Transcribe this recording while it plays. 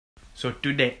So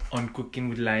today on Cooking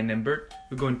with Lion and Bert,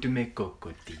 we're going to make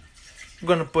cocoa tea. We're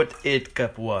gonna put 8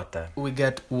 cup water. We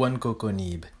got 1 cocoa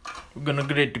nib. We're gonna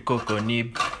grate the cocoa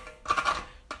nib.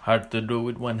 Hard to do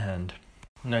with one hand.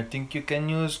 And I think you can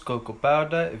use cocoa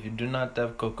powder if you do not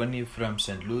have cocoa nib from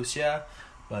St. Lucia.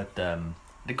 But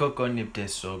the cocoa nib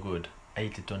tastes so good. I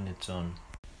eat it on its own.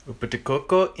 We put the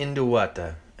cocoa in the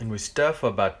water and we stir for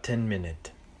about 10 minutes.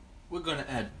 We're gonna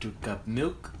add 2 cup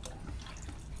milk.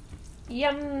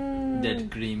 Yum!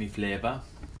 That creamy flavor.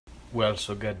 We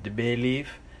also got the bay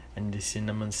leaf and the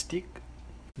cinnamon stick.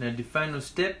 Now the final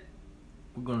step,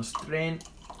 we're gonna strain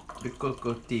the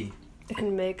cocoa tea.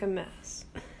 And make a mess.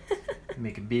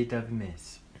 Make a bit of a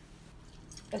mess.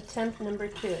 Attempt number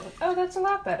 2. Oh, that's a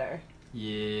lot better.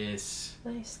 Yes.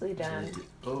 Nicely done.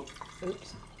 Oh.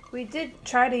 Oops. We did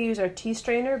try to use our tea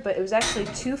strainer, but it was actually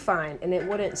too fine and it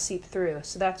wouldn't seep through.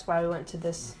 So that's why we went to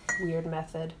this weird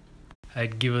method.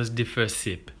 I'd give us the first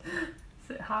sip.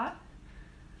 Is it hot?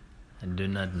 I do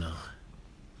not know.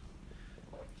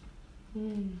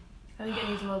 I think it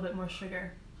needs a little bit more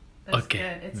sugar. That's okay.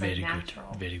 Good. It's very like natural.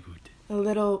 good. Very good. A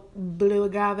little blue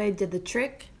agave did the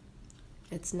trick.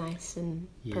 It's nice and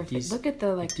perfect. Is, Look at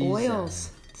the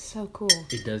oils. It's so cool.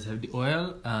 It does have the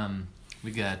oil.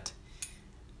 We got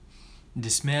the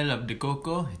smell of the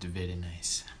cocoa. It's very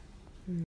nice.